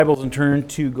Bibles and turn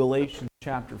to Galatians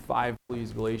chapter 5,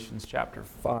 please. Galatians chapter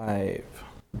 5.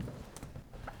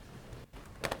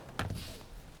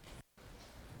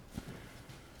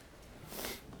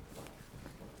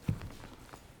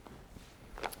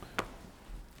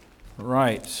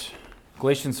 Right.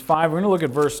 Galatians 5, we're going to look at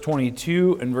verse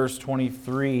 22 and verse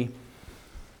 23.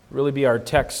 Really be our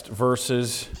text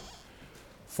verses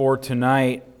for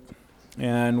tonight.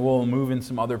 And we'll move in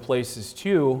some other places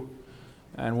too.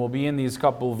 And we'll be in these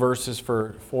couple verses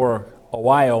for a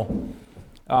while.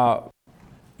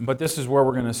 But this is where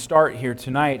we're going to start here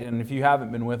tonight. And if you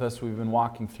haven't been with us, we've been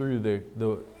walking through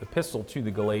the epistle to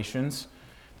the Galatians,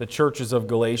 the churches of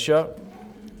Galatia.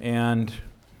 And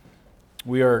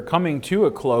we are coming to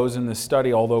a close in this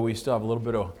study, although we still have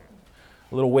a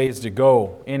little ways to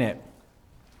go in it.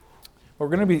 We're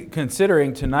going to be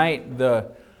considering tonight the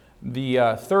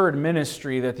third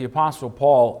ministry that the Apostle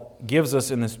Paul gives us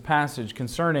in this passage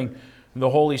concerning the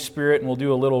Holy Spirit, and we'll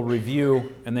do a little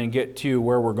review and then get to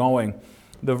where we're going.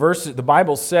 The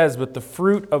Bible says, "But the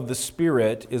fruit of the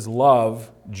Spirit is love,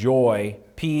 joy,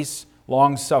 peace,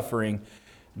 long-suffering,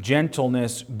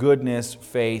 gentleness, goodness,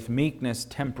 faith, meekness,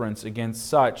 temperance. Against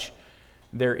such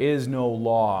there is no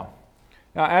law."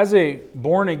 Now, as a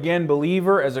born-again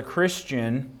believer, as a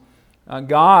Christian,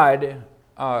 God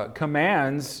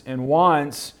commands and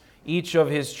wants each of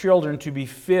His children to be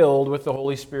filled with the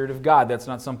Holy Spirit of God. That's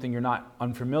not something you're not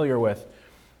unfamiliar with.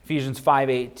 Ephesians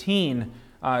 5:18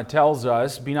 tells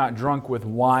us, "Be not drunk with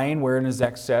wine, wherein is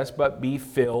excess, but be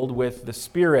filled with the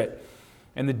Spirit."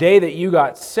 And the day that you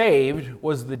got saved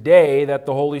was the day that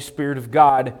the Holy Spirit of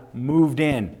God moved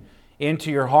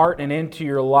into your heart and into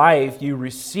your life. You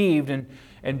received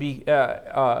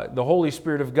the Holy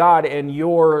Spirit of God, and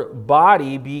your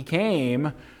body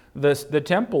became the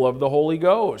temple of the Holy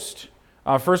Ghost.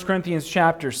 1 Corinthians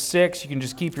chapter 6, you can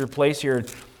just keep your place here.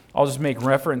 I'll just make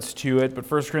reference to it, but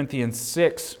 1 Corinthians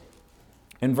 6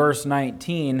 in verse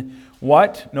 19,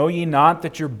 "What? Know ye not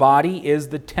that your body is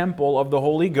the temple of the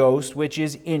Holy Ghost, which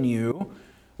is in you,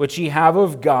 which ye have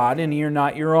of God, and ye are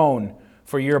not your own?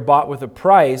 For ye are bought with a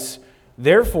price.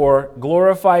 Therefore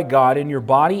glorify God in your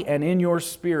body and in your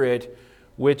spirit,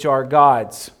 which are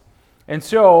God's." And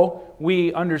so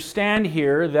we understand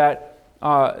here that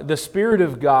the Spirit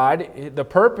of God, the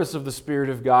purpose of the Spirit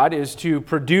of God is to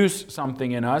produce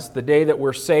something in us. The day that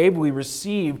we're saved, we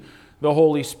receive the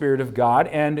Holy Spirit of God,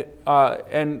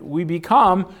 and we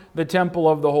become the temple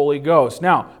of the Holy Ghost.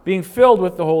 Now, being filled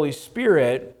with the Holy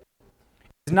Spirit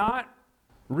is not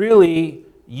really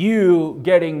you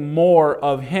getting more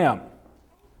of Him.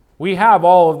 We have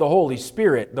all of the Holy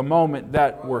Spirit the moment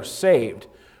that we're saved.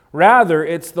 Rather,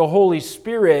 it's the Holy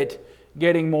Spirit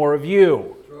getting more of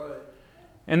you.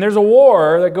 And there's a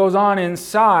war that goes on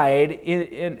inside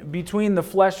between the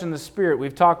flesh and the spirit.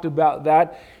 We've talked about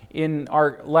that in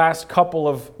our last couple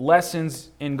of lessons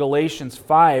in Galatians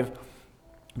 5.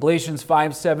 Galatians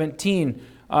 5:17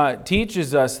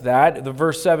 teaches us that. The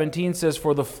verse 17 says,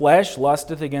 "For the flesh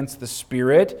lusteth against the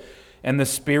spirit, and the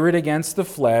spirit against the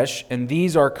flesh, and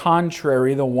these are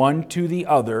contrary the one to the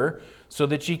other, so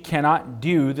that ye cannot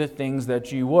do the things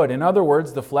that ye would." In other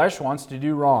words, the flesh wants to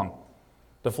do wrong.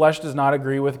 The flesh does not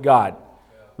agree with God.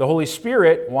 The Holy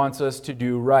Spirit wants us to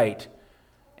do right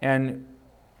and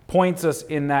points us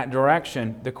in that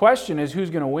direction. The question is, who's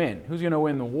going to win? Who's going to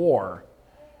win the war?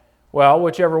 Well,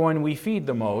 whichever one we feed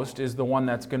the most is the one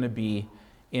that's going to be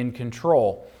in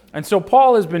control. And so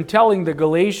Paul has been telling the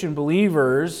Galatian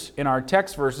believers in our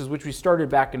text verses, which we started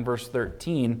back in verse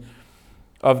 13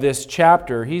 of this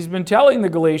chapter, he's been telling the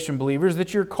Galatian believers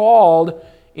that you're called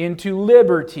into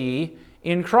liberty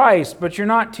in Christ, but you're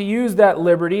not to use that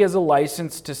liberty as a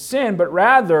license to sin, but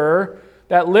rather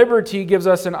that liberty gives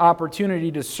us an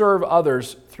opportunity to serve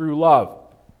others through love.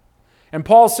 And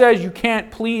Paul says you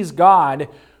can't please God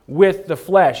with the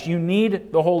flesh. You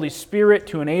need the Holy Spirit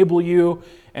to enable you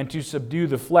and to subdue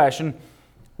the flesh. And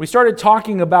we started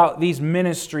talking about these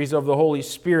ministries of the Holy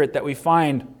Spirit that we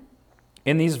find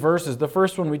in these verses. The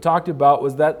first one we talked about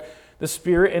was that the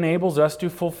Spirit enables us to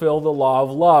fulfill the law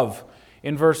of love.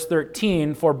 In verse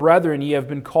 13, "For brethren, ye have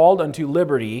been called unto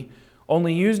liberty.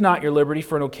 Only use not your liberty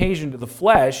for an occasion to the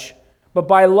flesh, but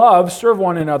by love serve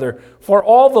one another. For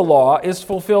all the law is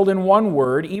fulfilled in one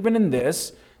word, even in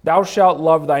this, thou shalt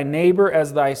love thy neighbor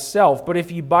as thyself. But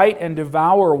if ye bite and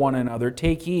devour one another,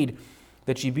 take heed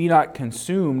that ye be not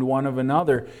consumed one of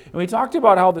another." And we talked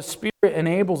about how the Spirit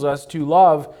enables us to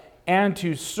love and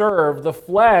to serve. The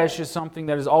flesh is something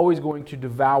that is always going to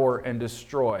devour and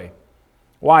destroy.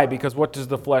 Why? Because what does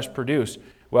the flesh produce?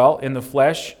 Well, in the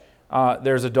flesh,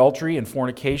 there's adultery and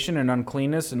fornication and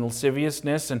uncleanness and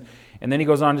lasciviousness. And then he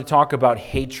goes on to talk about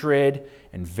hatred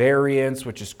and variance,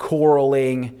 which is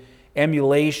quarreling,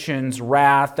 emulations,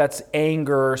 wrath, that's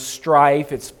anger,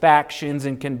 strife, it's factions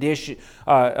and contentions.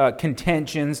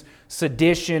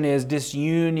 Sedition is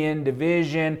disunion,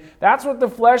 division. That's what the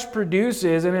flesh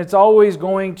produces, and it's always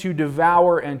going to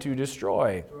devour and to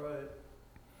destroy. Right.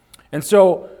 And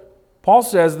so Paul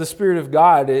says the Spirit of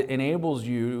God enables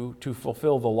you to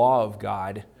fulfill the law of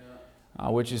God,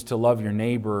 which is to love your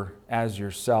neighbor as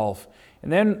yourself.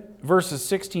 And then verses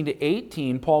 16 to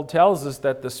 18, Paul tells us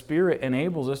that the Spirit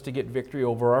enables us to get victory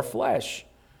over our flesh.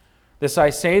 This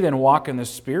I say then, walk in the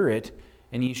Spirit,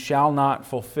 and ye shall not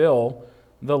fulfill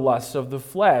the lusts of the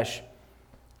flesh.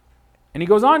 And he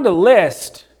goes on to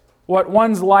list what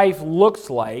one's life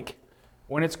looks like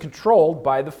when it's controlled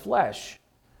by the flesh.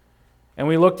 And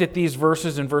we looked at these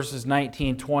verses in verses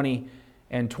 19, 20,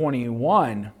 and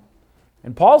 21.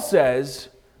 And Paul says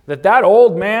that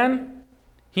old man,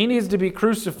 he needs to be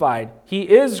crucified. He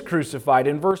is crucified.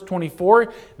 In verse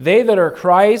 24, they that are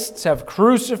Christ's have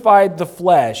crucified the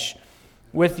flesh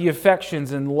with the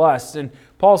affections and lusts. And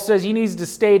Paul says he needs to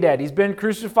stay dead. He's been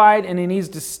crucified and he needs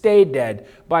to stay dead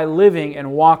by living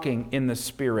and walking in the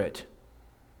Spirit.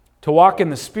 To walk in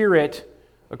the Spirit,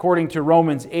 according to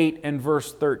Romans 8 and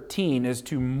verse 13, is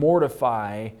to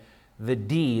mortify the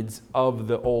deeds of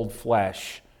the old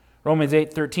flesh. Romans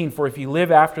 8:13, for if ye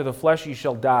live after the flesh, ye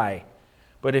shall die.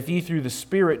 But if ye through the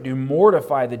Spirit do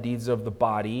mortify the deeds of the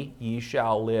body, ye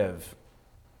shall live.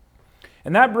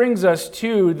 And that brings us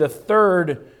to the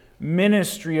third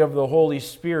ministry of the Holy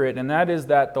Spirit, and that is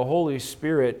that the Holy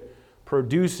Spirit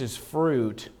produces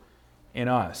fruit in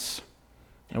us.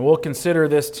 And we'll consider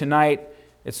this tonight.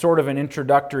 It's sort of an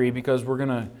introductory because we're going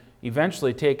to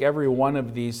eventually take every one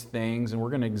of these things and we're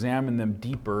going to examine them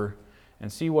deeper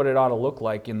and see what it ought to look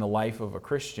like in the life of a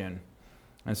Christian.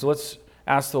 And so let's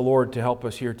ask the Lord to help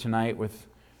us here tonight with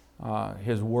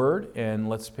His Word, and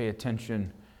let's pay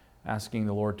attention, asking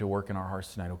the Lord to work in our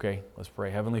hearts tonight, okay? Let's pray.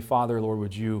 Heavenly Father, Lord,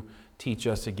 would you teach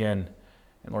us again?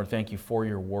 And Lord, thank you for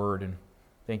your Word, and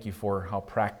thank you for how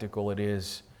practical it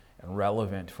is and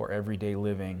relevant for everyday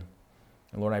living.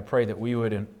 And Lord, I pray that we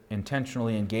would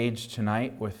intentionally engage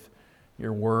tonight with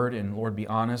your Word, and Lord, be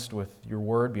honest with your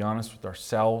Word, be honest with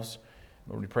ourselves.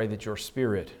 Lord, we pray that your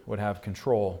Spirit would have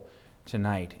control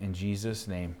tonight. In Jesus'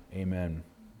 name, amen.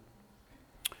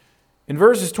 In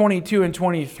verses 22 and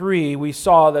 23, we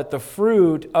saw that the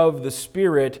fruit of the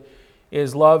Spirit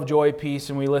is love, joy, peace,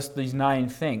 and we list these 9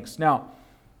 things. Now,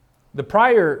 the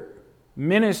prior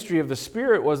ministry of the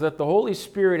Spirit was that the Holy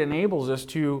Spirit enables us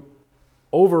to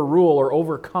overrule or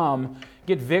overcome,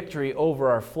 get victory over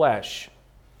our flesh.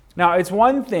 Now, it's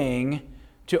one thing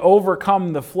to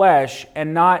overcome the flesh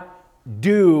and not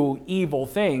do evil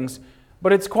things,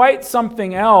 but it's quite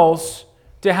something else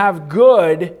to have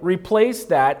good replace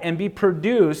that and be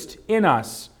produced in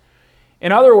us.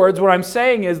 In other words, what I'm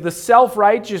saying is the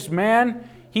self-righteous man,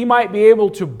 he might be able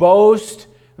to boast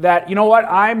that, you know what,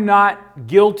 I'm not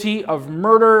guilty of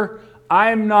murder,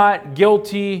 I'm not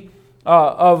guilty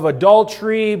of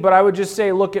adultery, but I would just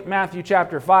say, look at Matthew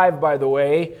chapter 5, by the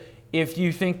way, if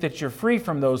you think that you're free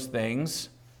from those things.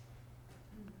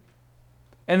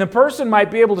 And the person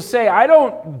might be able to say, I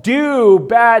don't do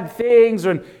bad things,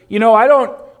 and I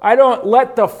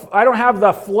don't have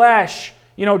the flesh,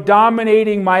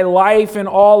 dominating my life in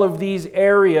all of these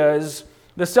areas.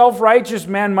 The self-righteous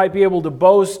man might be able to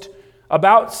boast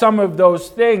about some of those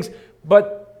things,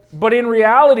 but in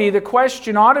reality, the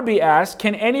question ought to be asked,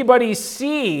 can anybody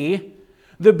see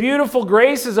the beautiful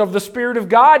graces of the Spirit of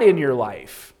God in your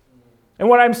life? And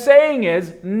what I'm saying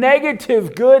is,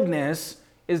 negative goodness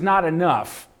is not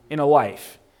enough in a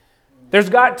life. There's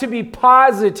got to be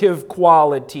positive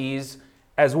qualities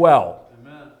as well.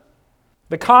 Amen.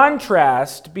 The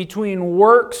contrast between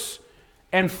works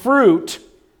and fruit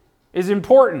is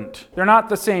important. They're not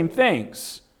the same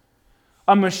things.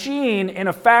 A machine in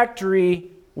a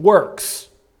factory works,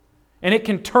 and it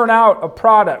can turn out a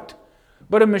product.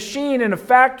 But a machine in a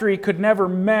factory could never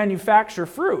manufacture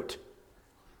fruit.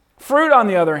 Fruit, on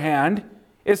the other hand,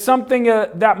 is something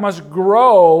that must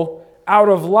grow out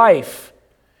of life.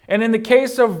 And in the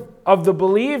case of the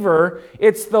believer,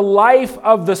 it's the life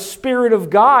of the Spirit of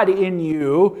God in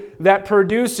you that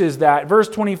produces that. Verse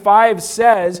 25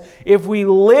 says, if we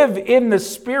live in the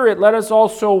Spirit, let us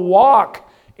also walk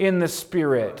in the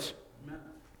Spirit.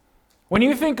 When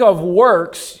you think of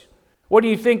works, what do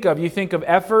you think of? You think of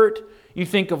effort, you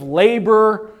think of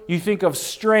labor, you think of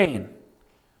strain.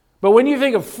 But when you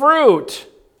think of fruit,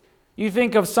 you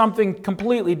think of something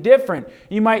completely different.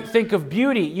 You might think of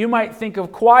beauty. You might think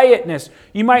of quietness.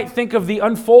 You might think of the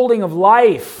unfolding of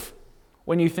life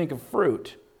when you think of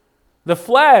fruit. The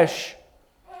flesh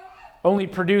only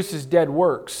produces dead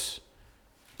works,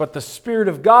 but the Spirit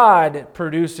of God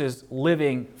produces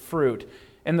living fruit.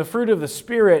 And the fruit of the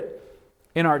Spirit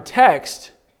in our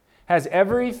text has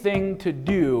everything to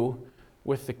do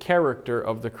with the character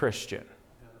of the Christian.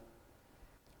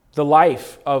 The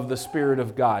life of the Spirit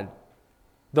of God,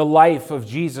 the life of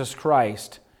Jesus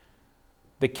Christ,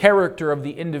 the character of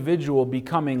the individual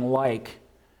becoming like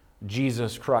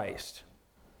Jesus Christ.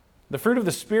 The fruit of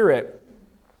the Spirit,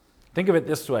 think of it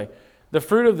this way. The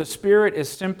fruit of the Spirit is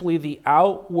simply the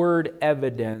outward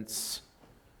evidence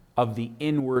of the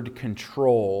inward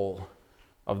control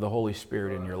of the Holy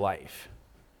Spirit in your life.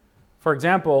 For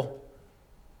example,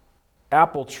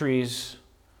 apple trees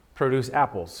produce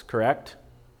apples, correct?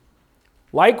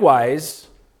 Likewise,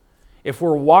 if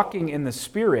we're walking in the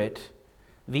Spirit,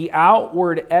 the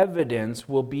outward evidence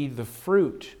will be the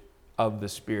fruit of the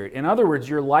Spirit. In other words,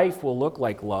 your life will look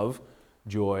like love,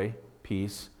 joy,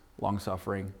 peace,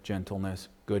 long-suffering, gentleness,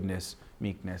 goodness,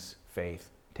 meekness,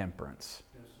 faith, temperance.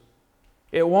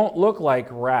 It won't look like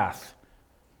wrath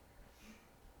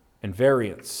and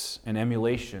variance and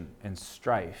emulation and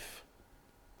strife.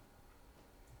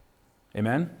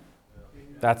 Amen?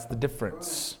 That's the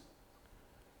difference.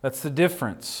 That's the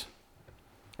difference.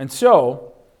 And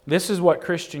so, this is what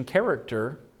Christian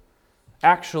character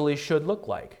actually should look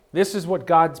like. This is what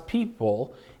God's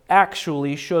people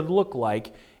actually should look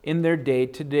like in their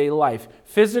day-to-day life.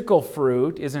 Physical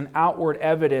fruit is an outward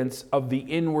evidence of the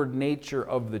inward nature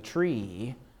of the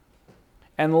tree.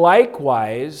 And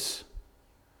likewise,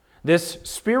 this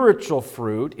spiritual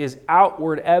fruit is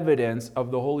outward evidence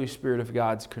of the Holy Spirit of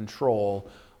God's control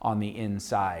on the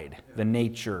inside, the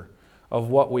nature of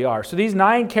what we are. So these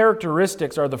 9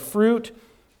 characteristics are the fruit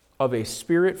of a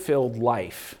Spirit-filled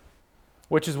life,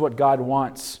 which is what God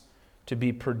wants to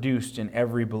be produced in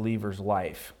every believer's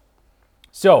life.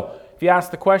 So, if you ask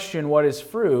the question, what is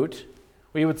fruit?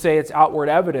 We would say it's outward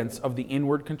evidence of the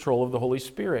inward control of the Holy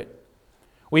Spirit.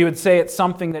 We would say it's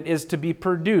something that is to be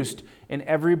produced in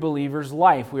every believer's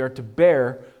life. We are to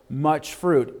bear much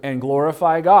fruit and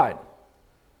glorify God.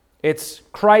 It's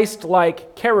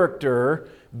Christ-like character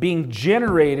being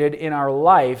generated in our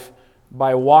life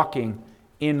by walking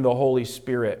in the Holy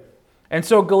Spirit. And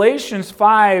so Galatians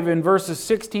 5 in verses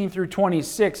 16 through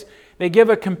 26, they give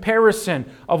a comparison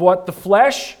of what the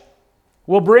flesh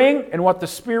will bring and what the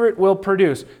Spirit will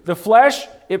produce. The flesh,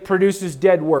 it produces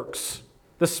dead works.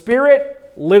 The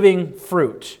Spirit, living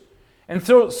fruit. And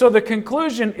so the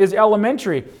conclusion is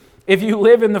elementary. If you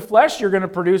live in the flesh, you're going to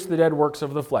produce the dead works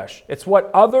of the flesh. It's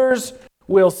what others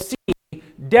will see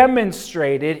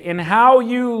demonstrated in how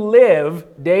you live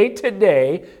day to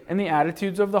day and the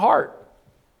attitudes of the heart.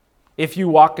 If you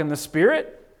walk in the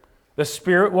Spirit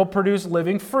will produce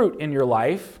living fruit in your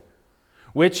life,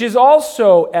 which is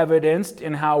also evidenced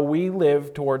in how we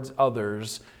live towards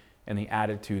others and the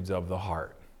attitudes of the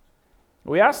heart.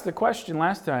 We asked the question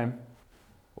last time,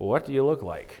 what do you look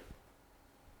like?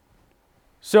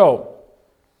 So,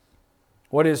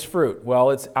 what is fruit?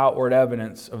 Well, it's outward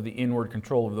evidence of the inward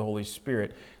control of the Holy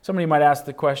Spirit. Somebody might ask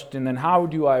the question, then how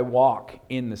do I walk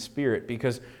in the Spirit?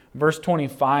 Because verse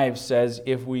 25 says,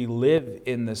 if we live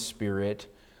in the Spirit,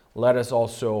 let us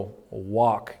also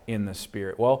walk in the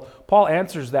Spirit. Well, Paul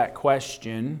answers that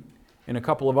question in a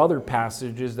couple of other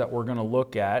passages that we're going to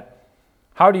look at.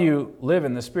 How do you live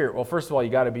in the Spirit? Well, first of all, you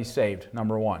got to be saved,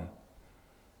 number one.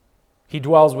 He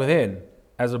dwells within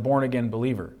as a born-again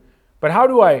believer. But how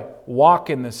do I walk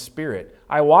in the Spirit?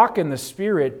 I walk in the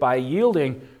Spirit by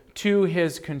yielding to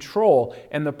His control.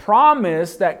 And the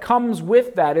promise that comes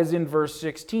with that is in verse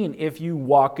 16. If you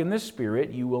walk in the Spirit,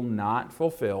 you will not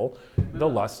fulfill the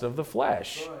lust of the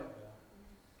flesh.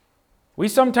 We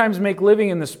sometimes make living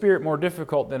in the Spirit more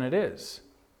difficult than it is.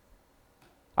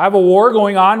 I have a war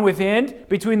going on within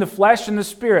between the flesh and the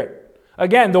Spirit.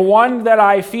 Again, the one that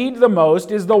I feed the most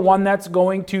is the one that's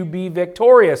going to be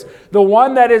victorious. The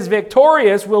one that is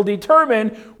victorious will determine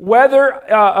whether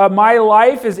my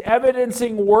life is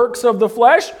evidencing works of the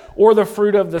flesh or the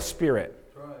fruit of the Spirit.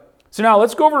 Right. So now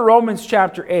let's go over to Romans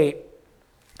chapter 8.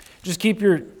 Just keep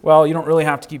you don't really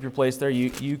have to keep your place there.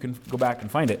 You can go back and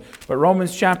find it. But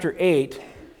Romans chapter 8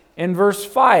 in verse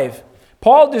 5.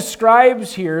 Paul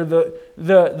describes here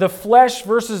the flesh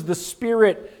versus the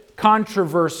Spirit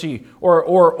controversy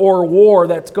or war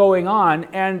that's going on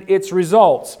and its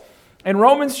results. In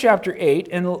Romans chapter 8,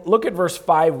 and look at verse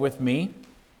 5 with me.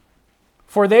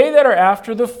 For they that are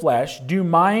after the flesh do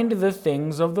mind the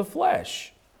things of the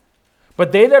flesh,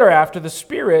 but they that are after the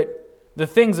Spirit, the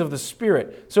things of the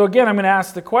Spirit. So again, I'm going to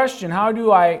ask the question, how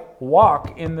do I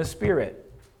walk in the Spirit?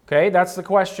 Okay, that's the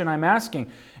question I'm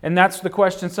asking. And that's the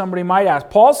question somebody might ask.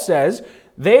 Paul says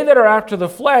They that are after the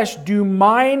flesh do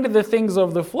mind the things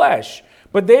of the flesh,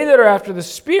 but they that are after the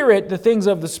Spirit, the things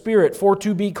of the Spirit. For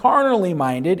to be carnally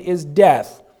minded is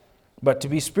death, but to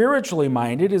be spiritually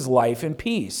minded is life and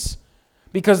peace.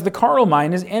 Because the carnal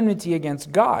mind is enmity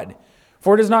against God.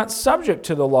 For it is not subject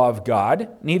to the law of God,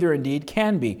 neither indeed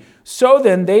can be. So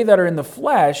then they that are in the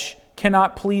flesh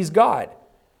cannot please God.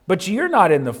 But ye are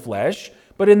not in the flesh,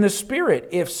 but in the Spirit,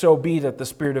 if so be that the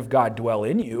Spirit of God dwell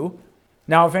in you.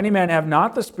 Now if any man have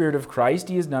not the Spirit of Christ,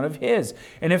 he is none of his.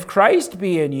 And if Christ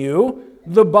be in you,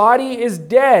 the body is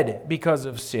dead because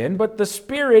of sin, but the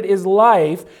Spirit is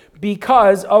life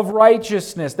because of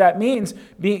righteousness. That means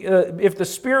if the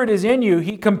Spirit is in you,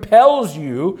 He compels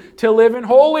you to live in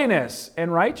holiness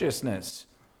and righteousness.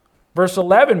 Verse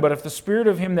 11, but if the Spirit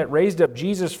of Him that raised up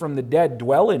Jesus from the dead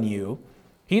dwell in you,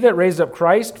 He that raised up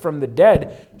Christ from the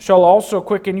dead shall also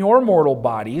quicken your mortal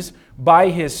bodies by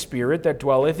His Spirit that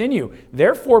dwelleth in you.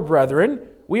 Therefore, brethren,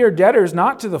 we are debtors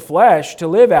not to the flesh, to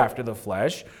live after the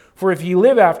flesh. For if ye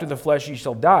live after the flesh, ye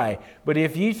shall die. But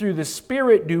if ye through the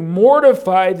Spirit do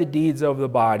mortify the deeds of the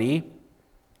body,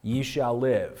 ye shall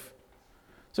live.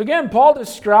 So again, Paul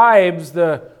describes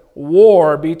the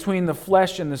war between the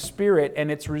flesh and the Spirit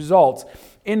and its results.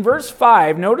 In verse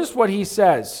 5, notice what he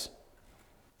says.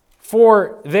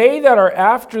 For they that are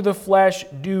after the flesh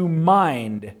do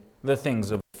mind the things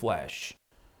of the flesh.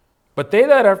 But they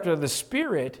that are after the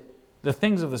Spirit, the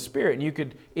things of the Spirit. And you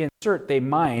could insert, they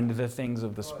mind the things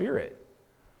of the Spirit.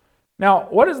 Now,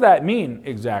 what does that mean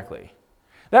exactly?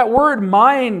 That word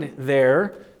mind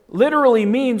there literally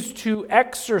means to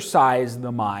exercise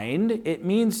the mind. It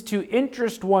means to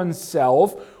interest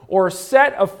oneself or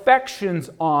set affections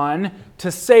on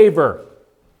to savor.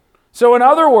 So in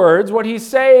other words, what he's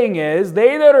saying is,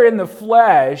 they that are in the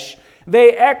flesh,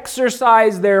 they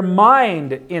exercise their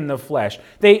mind in the flesh.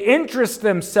 They interest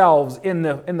themselves in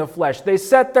the flesh. They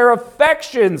set their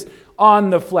affections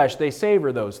on the flesh. They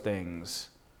savor those things.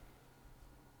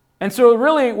 And so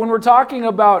really, when we're talking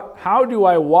about how do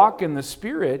I walk in the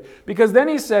Spirit, because then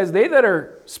he says, they that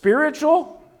are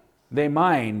spiritual, they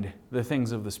mind the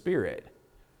things of the Spirit.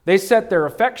 They set their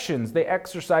affections, they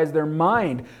exercise their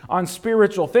mind on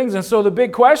spiritual things. And so the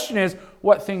big question is,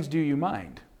 what things do you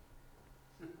mind?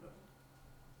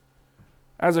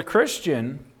 As a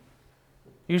Christian,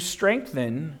 you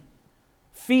strengthen,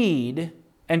 feed,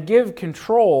 and give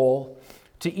control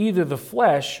to either the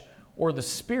flesh or the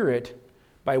Spirit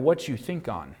by what you think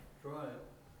on. Right.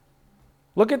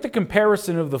 Look at the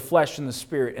comparison of the flesh and the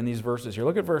Spirit in these verses here.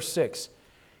 Look at verse 6.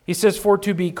 He says, for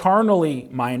to be carnally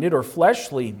minded or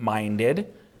fleshly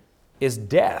minded is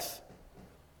death,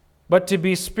 but to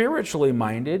be spiritually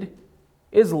minded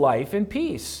is life and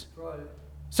peace. Right.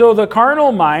 So the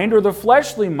carnal mind or the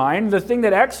fleshly mind, the thing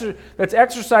that's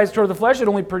exercised toward the flesh, it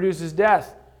only produces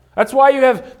death. That's why you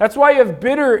have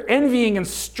bitter envying and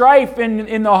strife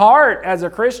in the heart as a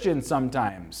Christian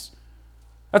sometimes.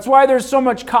 That's why there's so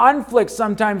much conflict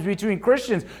sometimes between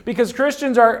Christians, because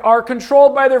Christians are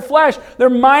controlled by their flesh. They're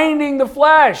minding the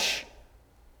flesh.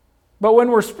 But when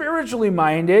we're spiritually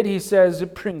minded, he says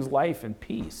it brings life and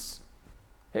peace.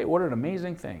 Hey, what an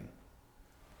amazing thing.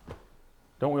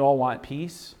 Don't we all want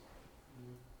peace?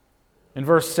 In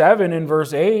verse 7 and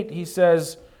verse 8, he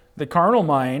says the carnal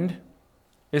mind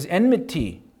is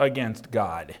enmity against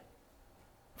God.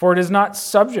 For it is not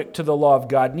subject to the law of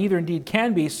God, neither indeed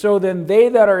can be. So then they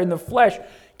that are in the flesh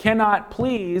cannot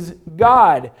please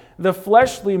God. The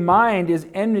fleshly mind is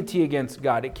enmity against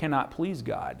God. It cannot please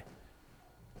God.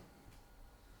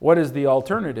 What is the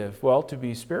alternative? Well, to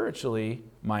be spiritually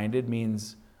minded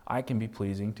means I can be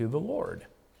pleasing to the Lord.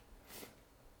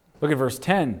 Look at verse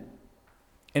 10.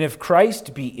 And if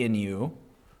Christ be in you,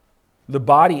 the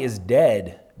body is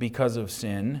dead because of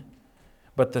sin,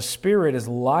 but the Spirit is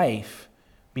life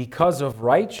because of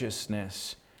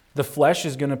righteousness. The flesh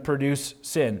is going to produce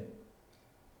sin.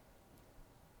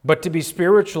 But to be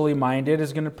spiritually minded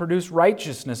is going to produce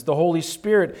righteousness. The Holy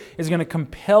Spirit is going to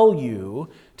compel you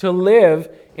to live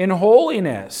in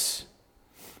holiness.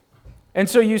 And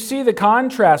so you see the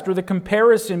contrast or the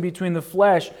comparison between the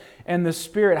flesh and the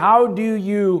Spirit. How do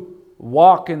you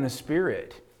walk in the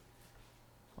Spirit?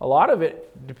 A lot of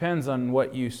it depends on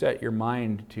what you set your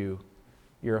mind to,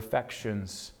 your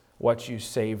affections, what you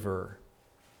savor.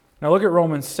 Now look at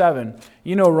Romans 7.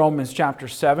 You know Romans chapter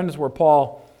 7 is where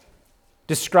Paul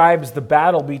describes the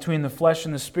battle between the flesh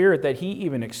and the Spirit that he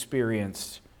even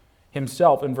experienced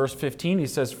himself. In verse 15 he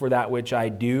says, for that which I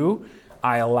do,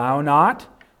 I allow not.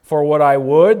 For what I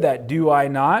would, that do I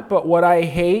not. But what I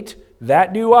hate,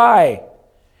 that do I.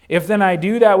 If then I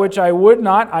do that which I would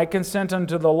not, I consent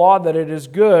unto the law that it is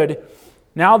good.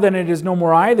 Now then it is no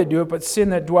more I that do it, but sin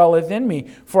that dwelleth in me.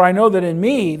 For I know that in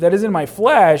me, that is in my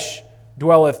flesh,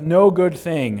 dwelleth no good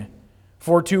thing.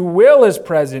 For to will is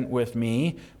present with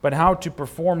me, but how to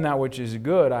perform that which is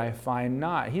good I find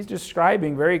not. He's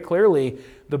describing very clearly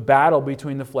the battle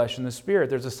between the flesh and the spirit.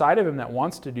 There's a side of him that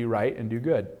wants to do right and do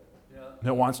good,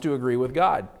 that wants to agree with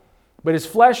God. But his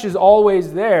flesh is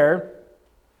always there.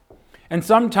 And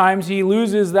sometimes he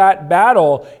loses that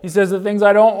battle. He says, the things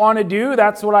I don't want to do,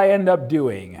 that's what I end up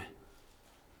doing.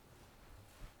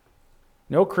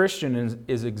 No Christian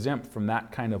is exempt from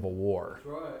that kind of a war. That's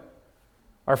right.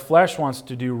 Our flesh wants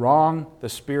to do wrong. The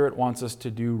Spirit wants us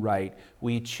to do right.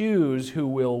 We choose who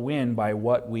will win by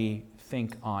what we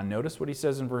think on. Notice what he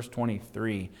says in verse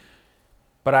 23.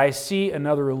 But I see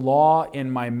another law in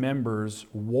my members,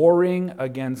 warring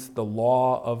against the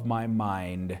law of my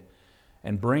mind,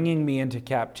 and bringing me into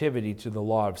captivity to the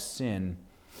law of sin,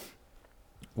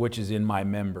 which is in my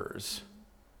members.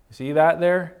 See that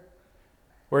there?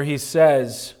 Where he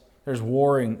says there's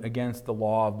warring against the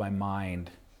law of my mind.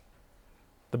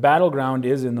 The battleground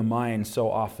is in the mind so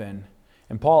often.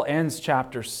 And Paul ends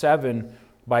chapter 7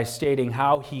 by stating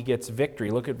how he gets victory.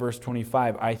 Look at verse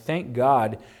 25. I thank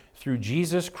God through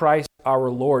Jesus Christ our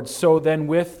Lord. So then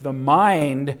with the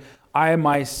mind I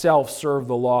myself serve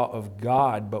the law of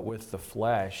God, but with the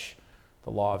flesh, the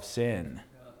law of sin.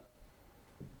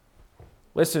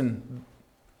 Listen,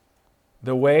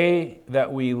 the way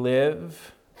that we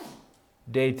live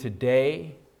day to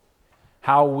day,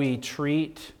 how we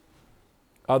treat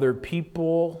other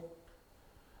people,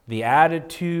 the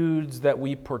attitudes that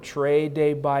we portray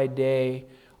day by day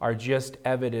are just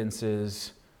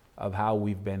evidences of how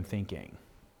we've been thinking.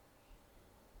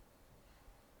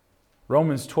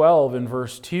 Romans 12 in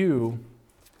verse 2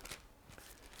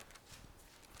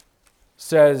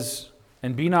 says,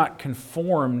 and be not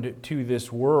conformed to this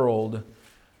world,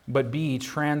 but be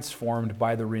transformed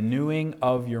by the renewing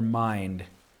of your mind,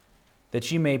 that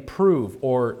ye may prove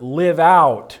or live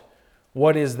out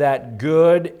what is that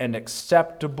good and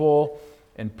acceptable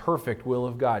and perfect will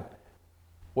of God.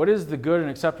 What is the good and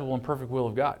acceptable and perfect will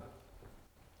of God?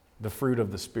 The fruit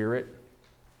of the Spirit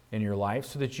in your life,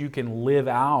 so that you can live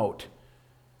out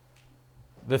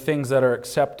the things that are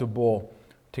acceptable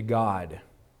to God.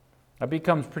 That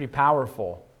becomes pretty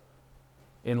powerful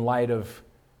in light of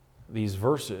these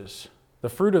verses. The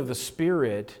fruit of the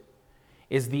Spirit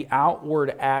is the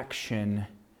outward action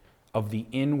of the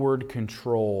inward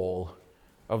control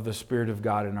of the Spirit of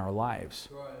God in our lives.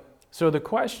 Right. So the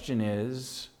question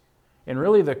is, and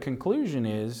really the conclusion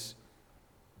is,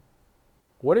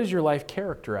 what is your life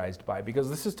characterized by? Because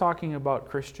this is talking about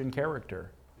Christian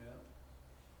character.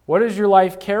 What is your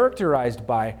life characterized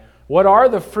by? What are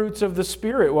the fruits of the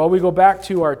Spirit? Well, we go back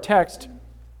to our text,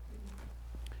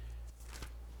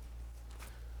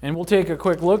 and we'll take a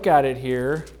quick look at it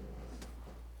here.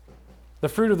 The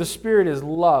fruit of the Spirit is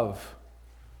love.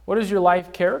 What is your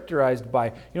life characterized by?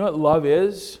 You know what love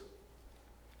is?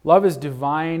 Love is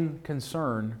divine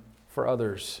concern for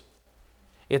others.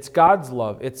 It's God's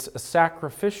love. It's a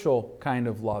sacrificial kind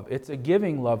of love. It's a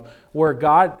giving love where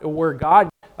God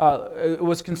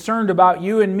was concerned about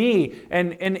you and me,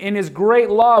 and in His great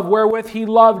love wherewith He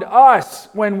loved us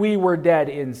when we were dead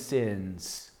in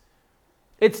sins.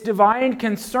 It's divine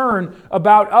concern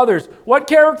about others. What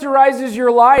characterizes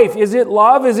your life? Is it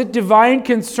love? Is it divine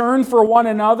concern for one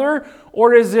another?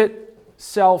 Or is it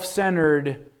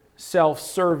self-centered,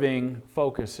 self-serving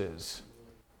focuses?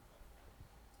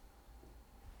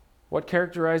 What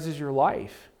characterizes your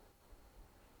life?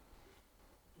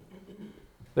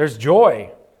 There's joy.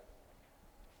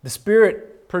 The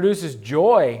Spirit produces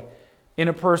joy in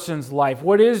a person's life.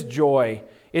 What is joy?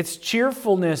 It's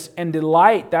cheerfulness and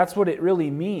delight. That's what it really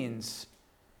means.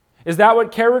 Is that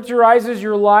what characterizes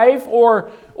your life?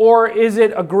 Or is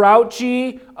it a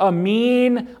grouchy, a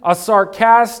mean, a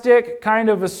sarcastic kind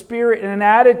of a spirit and an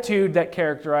attitude that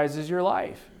characterizes your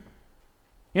life?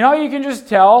 You know, you can just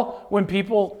tell when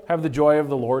people have the joy of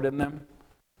the Lord in them.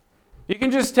 You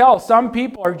can just tell some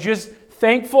people are just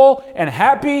thankful and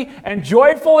happy and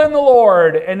joyful in the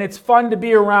Lord, and it's fun to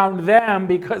be around them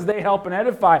because they help and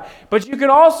edify. But you can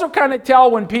also kind of tell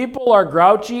when people are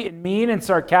grouchy and mean and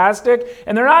sarcastic,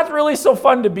 and they're not really so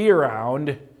fun to be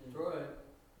around. Right.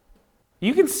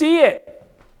 You can see it.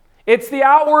 It's the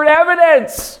outward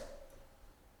evidence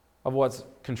of what's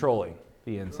controlling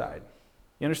the inside.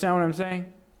 You understand what I'm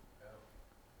saying?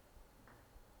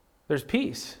 There's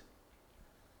peace.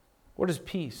 What is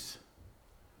peace?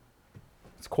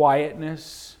 It's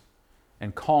quietness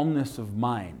and calmness of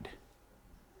mind.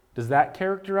 Does that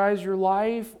characterize your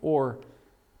life, or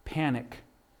panic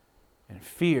and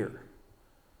fear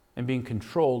and being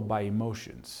controlled by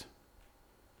emotions.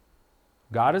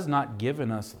 God has not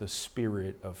given us the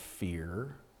spirit of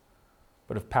fear,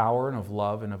 but of power and of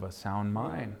love and of a sound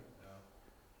mind.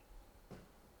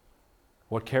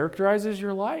 What characterizes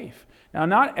your life? Now,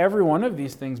 not every one of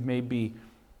these things may be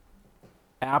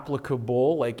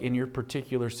applicable, like in your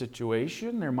particular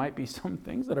situation. There might be some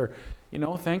things that are,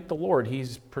 thank the Lord,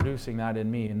 He's producing that in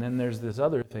me. And then there's this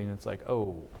other thing that's like,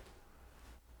 oh,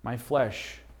 my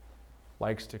flesh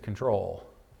likes to control,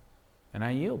 and I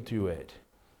yield to it.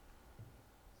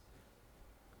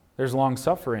 There's long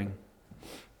suffering.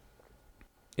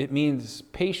 It means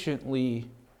patiently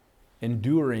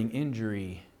enduring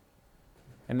injury.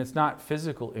 And it's not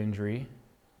physical injury.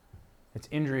 It's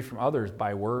injury from others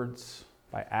by words,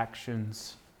 by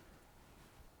actions.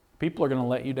 People are going to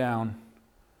let you down.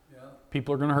 Yeah.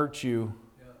 People are going to hurt you.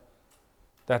 Yeah.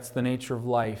 That's the nature of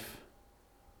life.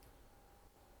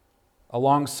 A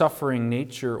long-suffering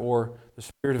nature, or the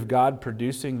Spirit of God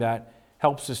producing that,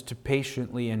 helps us to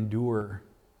patiently endure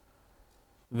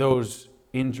those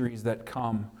injuries that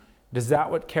come. Is that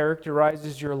what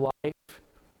characterizes your life?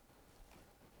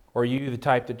 Or are you the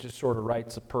type that just sort of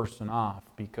writes a person off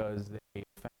because they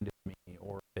offended me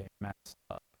or they messed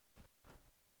up?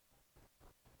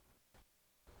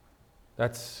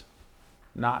 That's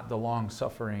not the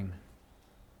long-suffering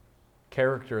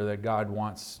character that God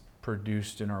wants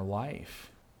produced in our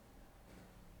life.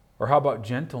 Or how about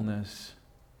gentleness?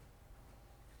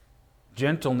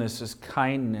 Gentleness is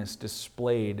kindness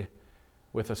displayed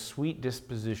with a sweet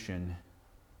disposition.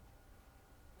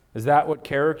 Is that what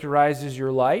characterizes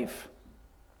your life?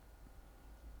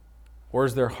 Or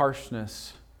is there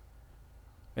harshness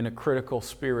and a critical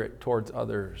spirit towards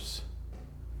others?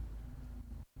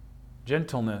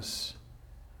 Gentleness,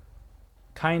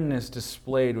 kindness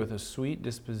displayed with a sweet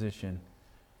disposition.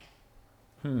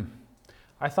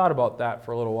 I thought about that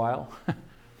for a little while.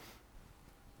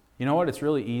 You know what? It's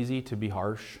really easy to be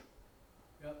harsh.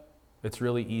 Yep. It's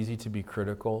really easy to be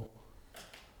critical.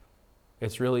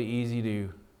 It's really easy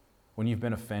to, when you've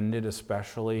been offended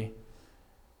especially,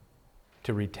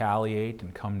 to retaliate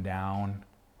and come down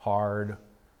hard.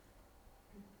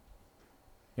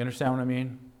 You understand what I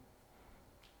mean?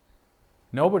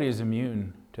 Nobody is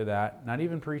immune to that, not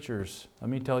even preachers. Let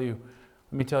me tell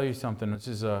you something.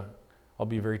 I'll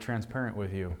be very transparent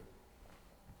with you.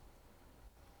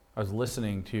 I was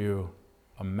listening to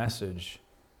a message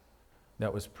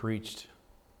that was preached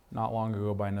not long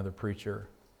ago by another preacher.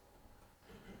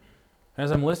 And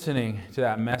as I'm listening to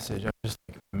that message, I'm just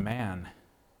like, man,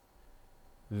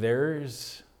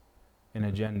 there's an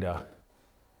agenda.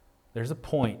 There's a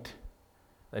point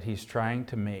that he's trying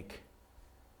to make.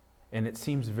 And it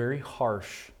seems very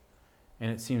harsh, and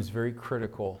it seems very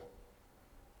critical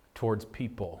towards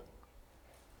people.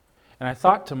 And I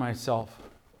thought to myself,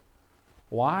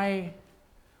 why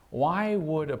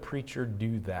would a preacher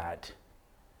do that?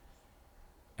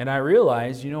 And I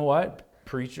realized, you know what?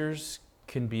 Preachers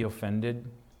can be offended,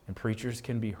 and preachers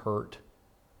can be hurt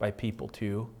by people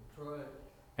too. Right.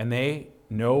 And they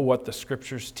know what the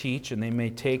Scriptures teach, and they may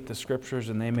take the Scriptures,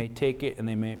 and they may take it, and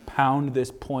they may pound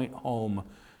this point home.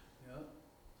 Yep.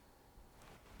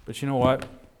 But you know what?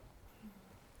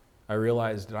 I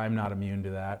realized that I'm not immune to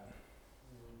that.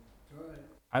 Right.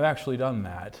 I've actually done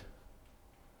that.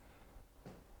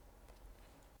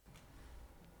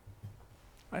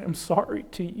 I am sorry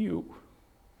to you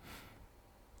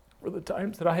for the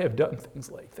times that I have done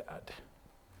things like that.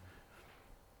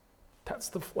 That's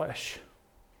the flesh.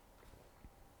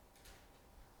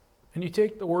 And you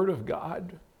take the Word of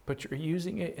God, but you're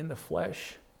using it in the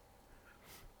flesh.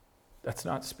 That's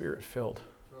not Spirit-filled.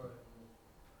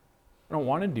 I don't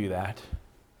want to do that.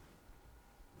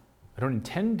 I don't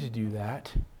intend to do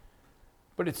that.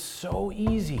 But it's so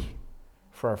easy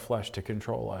for our flesh to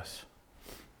control us.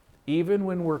 Even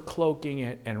when we're cloaking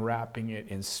it and wrapping it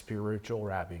in spiritual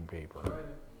wrapping paper. Right.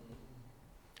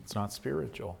 It's not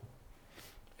spiritual.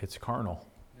 It's carnal.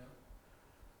 Yeah.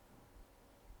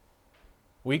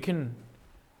 We can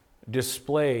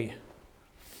display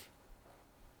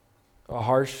a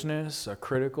harshness, a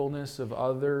criticalness of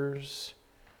others.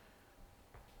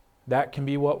 That can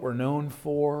be what we're known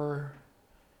for.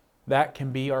 That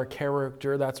can be our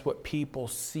character. That's what people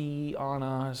see on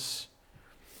us.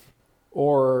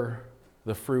 Or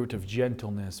the fruit of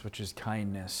gentleness, which is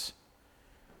kindness.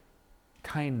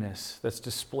 Kindness that's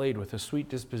displayed with a sweet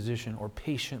disposition or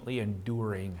patiently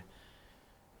enduring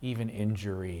even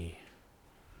injury.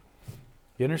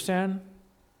 You understand?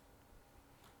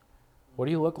 What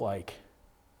do you look like?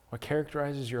 What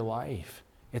characterizes your life?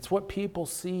 It's what people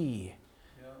see.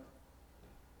 Yeah.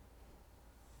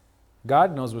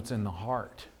 God knows what's in the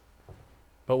heart.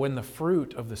 But when the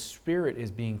fruit of the Spirit is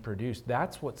being produced,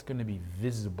 that's what's going to be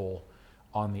visible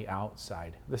on the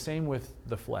outside. The same with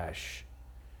the flesh.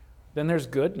 Then there's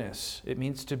goodness. It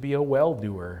means to be a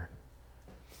well-doer.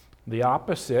 The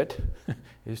opposite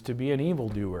is to be an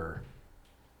evildoer.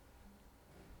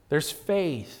 There's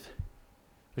faith.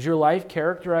 Is your life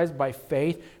characterized by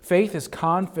faith? Faith is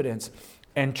confidence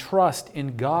and trust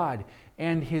in God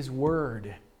and His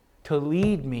Word to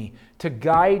lead me, to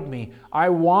guide me. I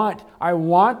want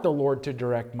the Lord to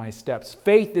direct my steps.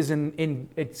 Faith is in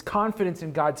it's confidence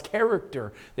in God's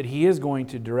character that He is going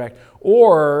to direct.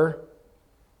 Or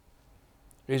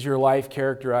is your life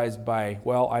characterized by,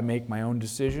 well, I make my own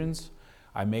decisions.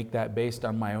 I make that based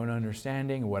on my own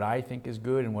understanding, what I think is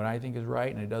good and what I think is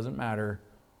right, and it doesn't matter.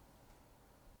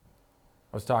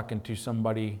 I was talking to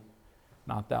somebody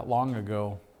not that long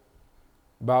ago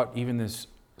about even this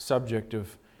subject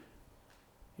of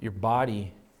your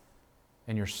body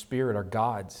and your spirit are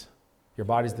God's. Your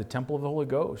body is the temple of the Holy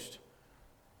Ghost.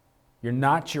 You're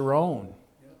not your own.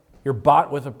 You're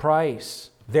bought with a price.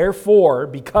 Therefore,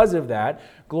 because of that,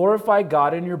 glorify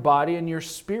God in your body and your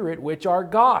spirit, which are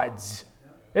God's.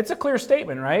 It's a clear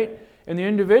statement, right? And the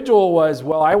individual was,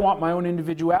 well, I want my own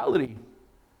individuality.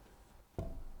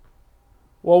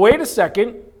 Well, wait a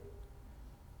second.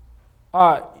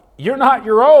 You're not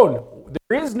your own.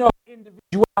 There is no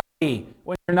individuality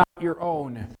when you're not your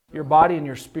own. Your body and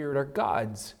your spirit are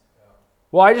God's.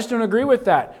 Well, I just don't agree with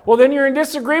that. Well, then you're in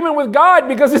disagreement with God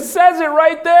because it says it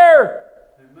right there.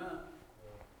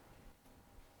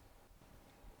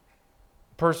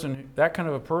 That kind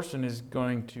of a person is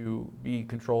going to be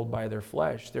controlled by their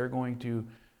flesh. They're going to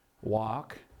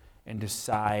walk and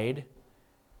decide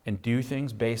and do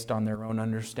things based on their own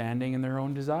understanding and their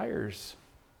own desires.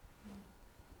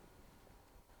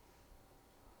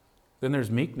 Then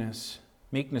there's meekness.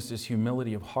 Meekness is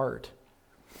humility of heart.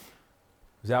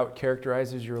 Is that what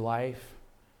characterizes your life?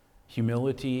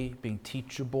 Humility, being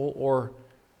teachable? Or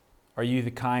are you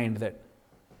the kind that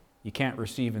you can't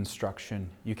receive instruction,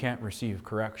 you can't receive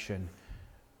correction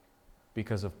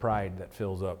because of pride that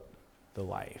fills up the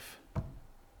life?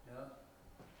 Yeah.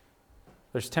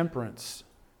 There's temperance.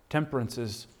 Temperance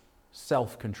is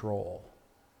self-control.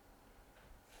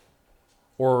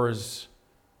 Or is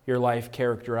your life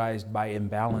characterized by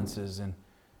imbalances and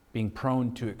being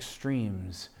prone to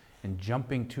extremes and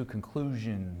jumping to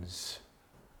conclusions?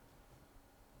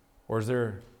 Or is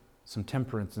there some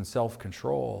temperance and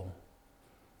self-control?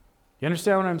 You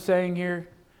understand what I'm saying here?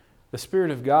 The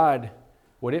Spirit of God,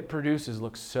 what it produces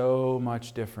looks so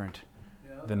much different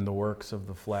than the works of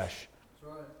the flesh.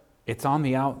 That's right. It's on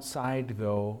the outside,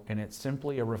 though, and it's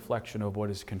simply a reflection of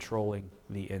what is controlling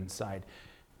the inside.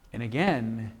 And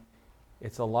again,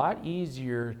 it's a lot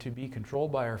easier to be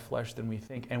controlled by our flesh than we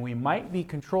think. And we might be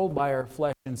controlled by our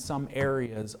flesh in some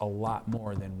areas a lot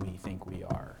more than we think we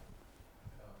are.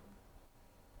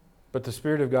 But the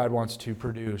Spirit of God wants to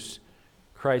produce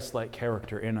Christ-like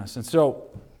character in us. And so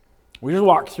we just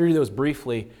walked through those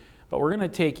briefly, but we're going to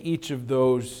take each of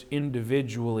those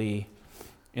individually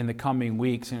in the coming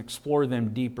weeks and explore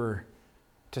them deeper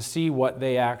to see what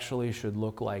they actually should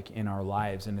look like in our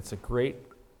lives. And it's a great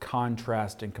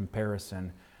contrast and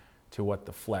comparison to what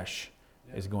the flesh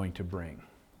is going to bring.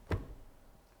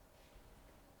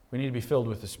 We need to be filled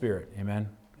with the Spirit. Amen?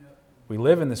 We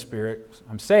live in the Spirit.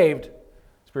 I'm saved.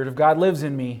 The Spirit of God lives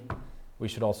in me. We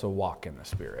should also walk in the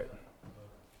Spirit.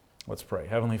 Let's pray.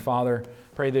 Heavenly Father,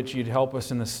 pray that you'd help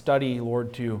us in the study,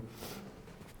 Lord, to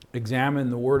examine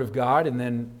the Word of God and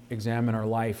then examine our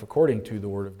life according to the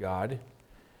Word of God.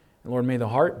 And Lord, may the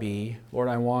heart be, Lord,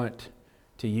 I want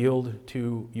to yield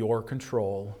to your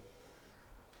control.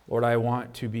 Lord, I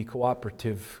want to be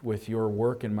cooperative with your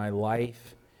work in my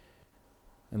life.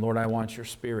 And Lord, I want your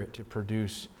Spirit to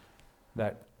produce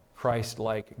that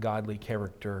Christ-like, godly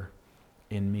character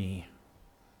in me,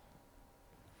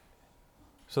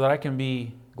 so that I can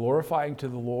be glorifying to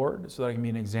the Lord, so that I can be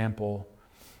an example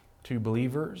to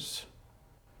believers.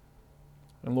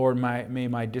 And Lord, may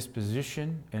my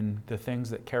disposition and the things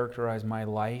that characterize my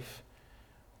life,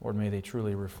 Lord, may they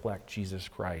truly reflect Jesus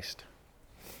Christ.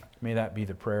 May that be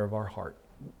the prayer of our heart.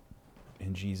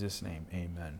 In Jesus' name, amen.